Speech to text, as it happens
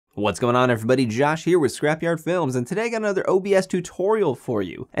What's going on, everybody? Josh here with Scrapyard Films, and today I got another OBS tutorial for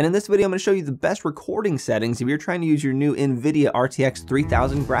you. And in this video, I'm going to show you the best recording settings if you're trying to use your new NVIDIA RTX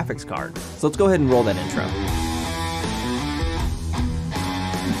 3000 graphics card. So let's go ahead and roll that intro.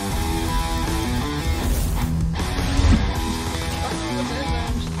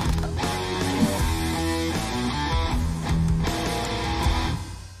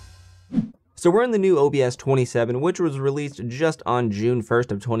 So we're in the new OBS 27, which was released just on June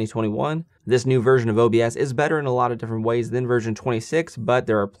 1st of 2021. This new version of OBS is better in a lot of different ways than version 26, but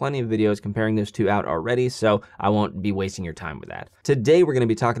there are plenty of videos comparing those two out already, so I won't be wasting your time with that. Today we're going to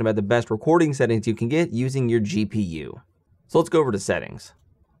be talking about the best recording settings you can get using your GPU. So let's go over to settings.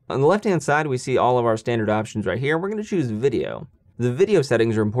 On the left-hand side, we see all of our standard options right here. We're going to choose video. The video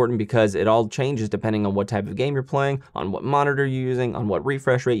settings are important because it all changes depending on what type of game you're playing, on what monitor you're using, on what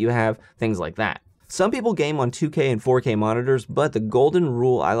refresh rate you have, things like that. Some people game on 2K and 4K monitors, but the golden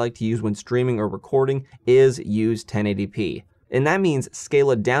rule I like to use when streaming or recording is use 1080p. And that means scale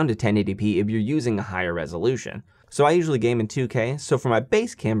it down to 1080p if you're using a higher resolution. So I usually game in 2K, so for my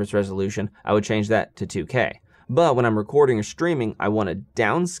base canvas resolution, I would change that to 2K. But when I'm recording or streaming, I want to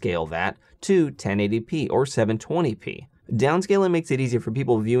downscale that to 1080p or 720p. Downscaling makes it easier for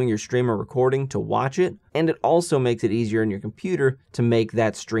people viewing your stream or recording to watch it, and it also makes it easier in your computer to make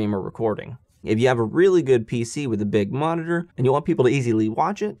that stream or recording. If you have a really good PC with a big monitor and you want people to easily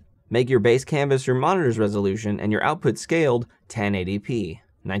watch it, make your base canvas your monitor's resolution and your output scaled 1080p,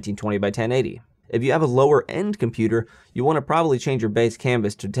 1920 by 1080. If you have a lower end computer, you want to probably change your base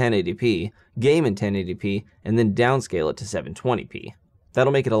canvas to 1080p, game in 1080p, and then downscale it to 720p.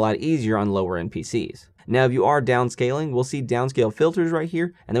 That'll make it a lot easier on lower end PCs. Now, if you are downscaling, we'll see downscale filters right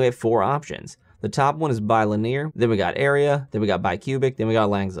here, and then we have four options. The top one is bilinear, then we got area, then we got bicubic, then we got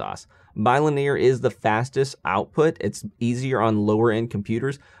Langsos. Bilinear is the fastest output. It's easier on lower end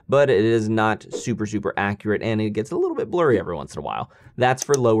computers, but it is not super accurate, and it gets a little bit blurry every once in a while. That's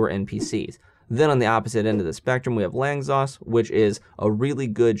for lower end PCs. Then on the opposite end of the spectrum, we have Langsos, which is a really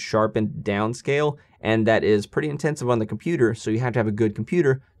good sharpened downscale, and that is pretty intensive on the computer, so you have to have a good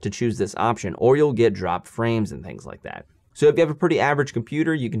computer to choose this option, or you'll get dropped frames and things like that. So if you have a pretty average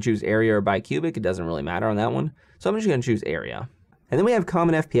computer, you can choose area or bicubic. It doesn't really matter on that one. So I'm just gonna choose area. And then we have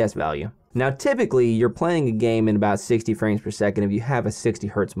common FPS value. Now typically you're playing a game in about 60 frames per second if you have a 60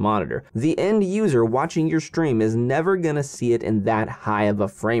 hertz monitor. The end user watching your stream is never gonna see it in that high of a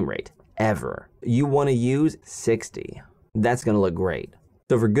frame rate, ever. You wanna use 60. That's gonna look great.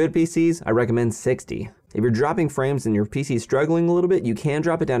 So for good PCs, I recommend 60. If you're dropping frames and your PC is struggling a little bit, you can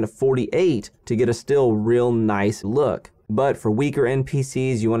drop it down to 48 to get a still real nice look. But for weaker end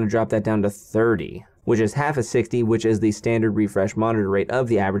PCs, you wanna drop that down to 30, which is half of 60, which is the standard refresh monitor rate of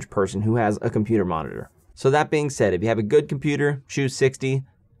the average person who has a computer monitor. So that being said, if you have a good computer, choose 60.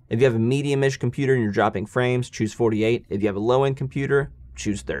 If you have a medium-ish computer and you're dropping frames, choose 48. If you have a low-end computer,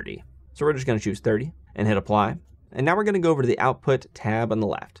 choose 30. So we're just gonna choose 30 and hit apply. And now we're gonna go over to the output tab on the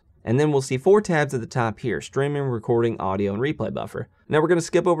left. And then we'll see four tabs at the top here: streaming, recording, audio, and replay buffer. Now we're gonna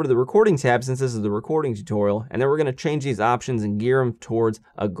skip over to the recording tab since this is the recording tutorial, and then we're gonna change these options and gear them towards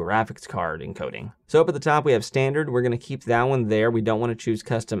a graphics card encoding. So up at the top we have standard. We're gonna keep that one there. We don't wanna choose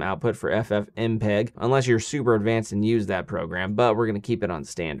custom output for FFmpeg unless you're super advanced and use that program, but we're gonna keep it on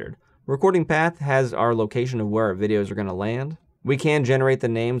standard. Recording path has our location of where our videos are gonna land. We can generate the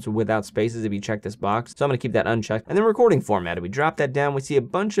names without spaces if you check this box, so I'm gonna keep that unchecked. And then recording format, if we drop that down, we see a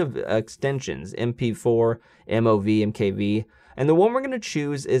bunch of extensions: MP4, MOV, MKV, and the one we're gonna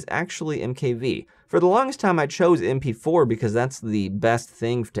choose is actually MKV. For the longest time, I chose MP4 because that's the best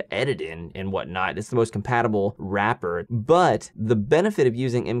thing to edit in and whatnot. It's the most compatible wrapper. But the benefit of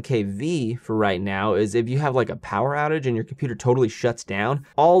using MKV for right now is if you have like a power outage and your computer totally shuts down,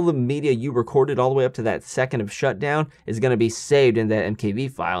 all the media you recorded all the way up to that second of shutdown is gonna be saved in that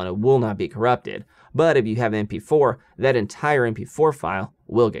MKV file and it will not be corrupted. But if you have MP4, that entire MP4 file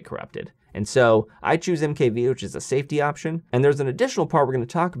will get corrupted. And so I choose MKV, which is a safety option. And there's an additional part we're gonna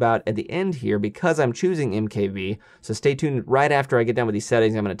talk about at the end here because I'm choosing MKV. So stay tuned. Right after I get done with these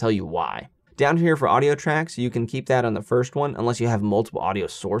settings, I'm gonna tell you why. Down here for audio tracks, you can keep that on the first one unless you have multiple audio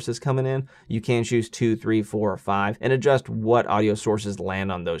sources coming in. You can choose 2, 3, 4, or 5 and adjust what audio sources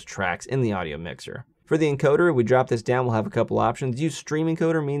land on those tracks in the audio mixer. For the encoder, if we drop this down, we'll have a couple options. Use stream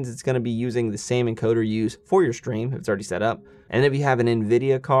encoder means it's gonna be using the same encoder you use for your stream if it's already set up. And if you have an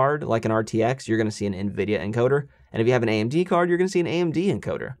NVIDIA card, like an RTX, you're gonna see an NVIDIA encoder. And if you have an AMD card, you're gonna see an AMD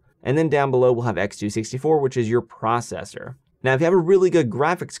encoder. And then down below, we'll have X264, which is your processor. Now, if you have a really good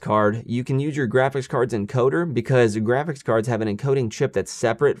graphics card, you can use your graphics card's encoder because graphics cards have an encoding chip that's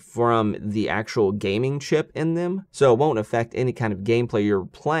separate from the actual gaming chip in them. So it won't affect any kind of gameplay you're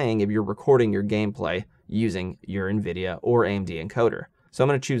playing if you're recording your gameplay using your NVIDIA or AMD encoder. So I'm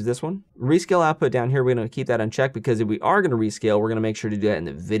going to choose this one. Rescale output down here, we're going to keep that unchecked because if we are going to rescale, we're going to make sure to do that in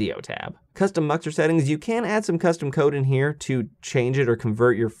the video tab. Custom muxer settings, you can add some custom code in here to change it or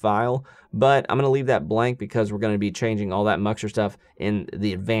convert your file, but I'm going to leave that blank because we're going to be changing all that muxer stuff in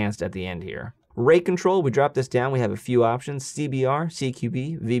the advanced at the end here. Rate control, we drop this down, we have a few options, CBR,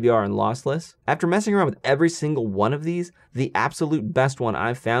 CQB, VBR, and lossless. After messing around with every single one of these, the absolute best one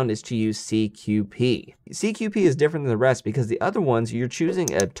I've found is to use CQP. CQP is different than the rest because the other ones, you're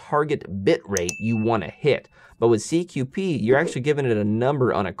choosing a target bit rate you want to hit. But with CQP, you're actually giving it a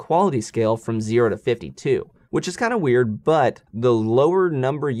number on a quality scale from 0 to 52. Which is kind of weird, but the lower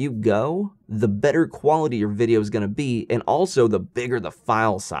number you go, the better quality your video is going to be, and also the bigger the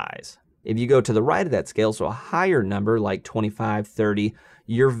file size. If you go to the right of that scale, so a higher number like 25, 30,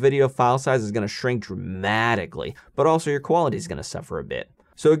 your video file size is going to shrink dramatically, but also your quality is going to suffer a bit.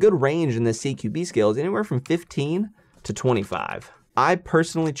 So a good range in this CQB scale is anywhere from 15 to 25. I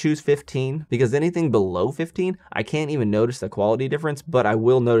personally choose 15 because anything below 15, I can't even notice the quality difference, but I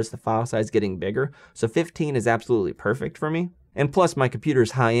will notice the file size getting bigger. So 15 is absolutely perfect for me. And plus my computer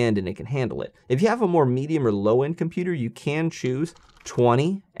is high end and it can handle it. If you have a more medium or low end computer, you can choose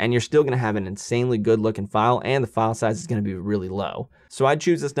 20 and you're still gonna have an insanely good looking file and the file size is gonna be really low. So I'd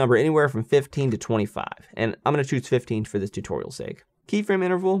choose this number anywhere from 15 to 25 and I'm gonna choose 15 for this tutorial's sake. Keyframe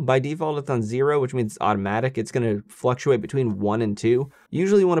interval, by default it's on 0, which means it's automatic. It's going to fluctuate between 1 and 2.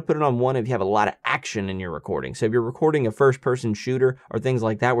 Usually you want to put it on 1 if you have a lot of action in your recording. So if you're recording a first-person shooter or things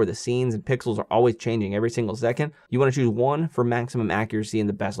like that where the scenes and pixels are always changing every single second, you want to choose 1 for maximum accuracy and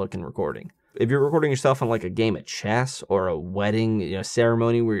the best looking recording. If you're recording yourself on like a game of chess or a wedding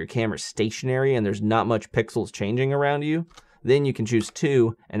ceremony where your camera's stationary and there's not much pixels changing around you, then you can choose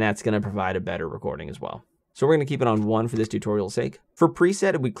 2 and that's going to provide a better recording as well. So we're going to keep it on 1 for this tutorial's sake. For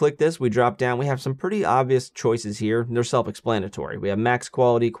preset, if we click this, we drop down, we have some pretty obvious choices here. They're self-explanatory. We have max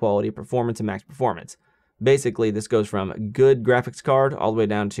quality, quality, performance, and max performance. Basically, this goes from good graphics card all the way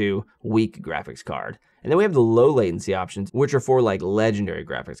down to weak graphics card. And then we have the low latency options, which are for like legendary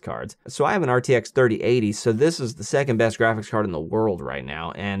graphics cards. So I have an RTX 3080, so this is the second best graphics card in the world right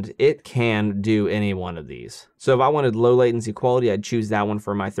now, and it can do any one of these. So if I wanted low latency quality, I'd choose that one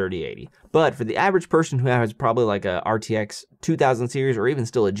for my 3080. But for the average person who has probably like a RTX 2000 series or even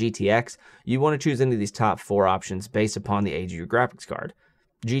still a GTX, you want to choose any of these top 4 options based upon the age of your graphics card.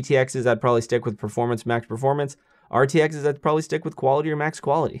 GTXs, I'd probably stick with performance, max performance. RTXs, I'd probably stick with quality or max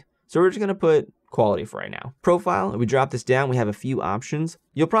quality. So we're just going to put quality for right now. Profile, if we drop this down, we have a few options.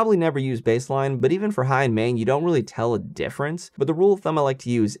 You'll probably never use baseline, but even for high and main, you don't really tell a difference. But the rule of thumb I like to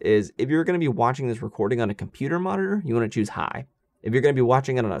use is if you're going to be watching this recording on a computer monitor, you want to choose high. If you're going to be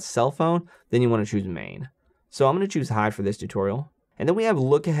watching it on a cell phone, then you want to choose main. So I'm going to choose high for this tutorial. And then we have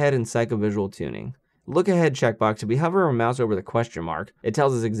look ahead and psychovisual tuning. Look ahead checkbox, if we hover our mouse over the question mark, it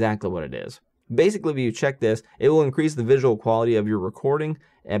tells us exactly what it is. Basically, if you check this, it will increase the visual quality of your recording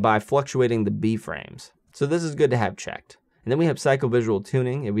by fluctuating the B frames. So this is good to have checked. And then we have psychovisual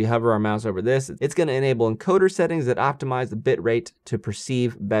tuning. If we hover our mouse over this, it's going to enable encoder settings that optimize the bit rate to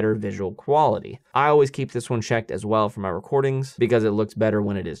perceive better visual quality. I always keep this one checked as well for my recordings because it looks better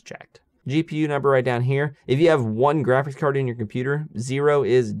when it is checked. GPU number right down here. If you have one graphics card in your computer, 0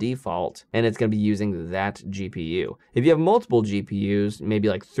 is default, and it's going to be using that GPU. If you have multiple GPUs, maybe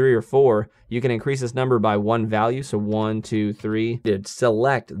like 3 or 4, you can increase this number by 1 value, so 1, 2, 3, to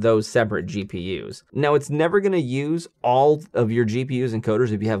select those separate GPUs. Now, it's never going to use all of your GPUs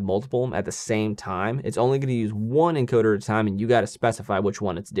encoders if you have multiple at the same time. It's only going to use one encoder at a time, and you got to specify which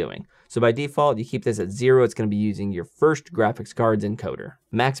one it's doing. So by default, you keep this at 0, it's going to be using your first graphics card's encoder.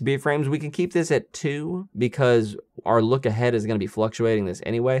 Max B frames, we can keep this at 2 because our look ahead is going to be fluctuating this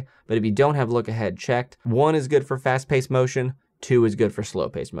anyway. But if you don't have look ahead checked, 1 is good for fast paced motion, 2 is good for slow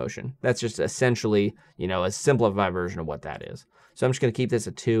paced motion. That's just essentially, a simplified version of what that is. So I'm just going to keep this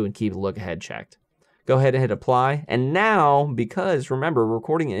at 2 and keep look ahead checked. Go ahead and hit apply. And now, because remember, we're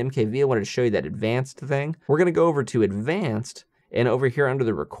recording in MKV, I wanted to show you that advanced thing. We're going to go over to advanced, and over here under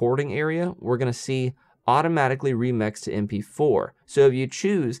the recording area, we're going to see automatically remix to MP4. So if you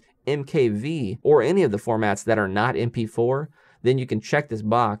choose MKV or any of the formats that are not MP4, then you can check this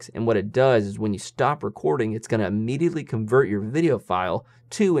box, and what it does is when you stop recording, it's going to immediately convert your video file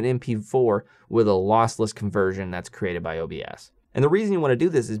to an MP4 with a lossless conversion that's created by OBS. And the reason you want to do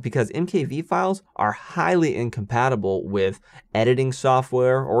this is because MKV files are highly incompatible with editing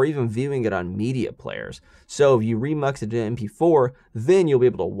software or even viewing it on media players. So if you remux it to MP4, then you'll be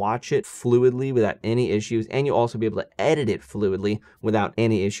able to watch it fluidly without any issues, and you'll also be able to edit it fluidly without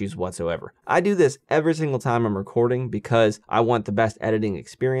any issues whatsoever. I do this every single time I'm recording because I want the best editing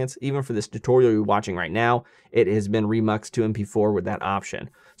experience. Even for this tutorial you're watching right now, it has been remuxed to MP4 with that option.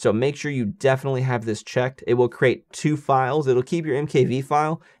 So make sure you definitely have this checked. It will create 2 files. It'll keep your MKV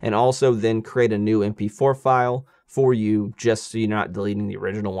file and also then create a new MP4 file for you, just so you're not deleting the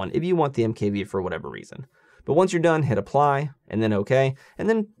original one if you want the MKV for whatever reason. But once you're done, hit apply and then OK, and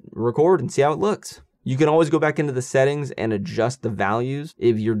then record and see how it looks. You can always go back into the settings and adjust the values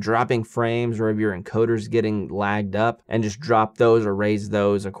if you're dropping frames or if your encoder's getting lagged up, and just drop those or raise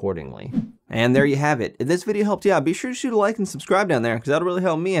those accordingly. And there you have it. If this video helped you out, be sure to shoot a like and subscribe down there, because that'll really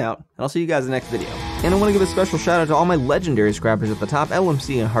help me out. And I'll see you guys in the next video. And I want to give a special shout out to all my legendary scrappers at the top,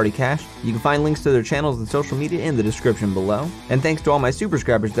 LMC and Hardy Cash. You can find links to their channels and social media in the description below. And thanks to all my super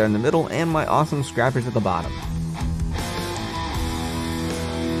scrappers there in the middle and my awesome scrappers at the bottom.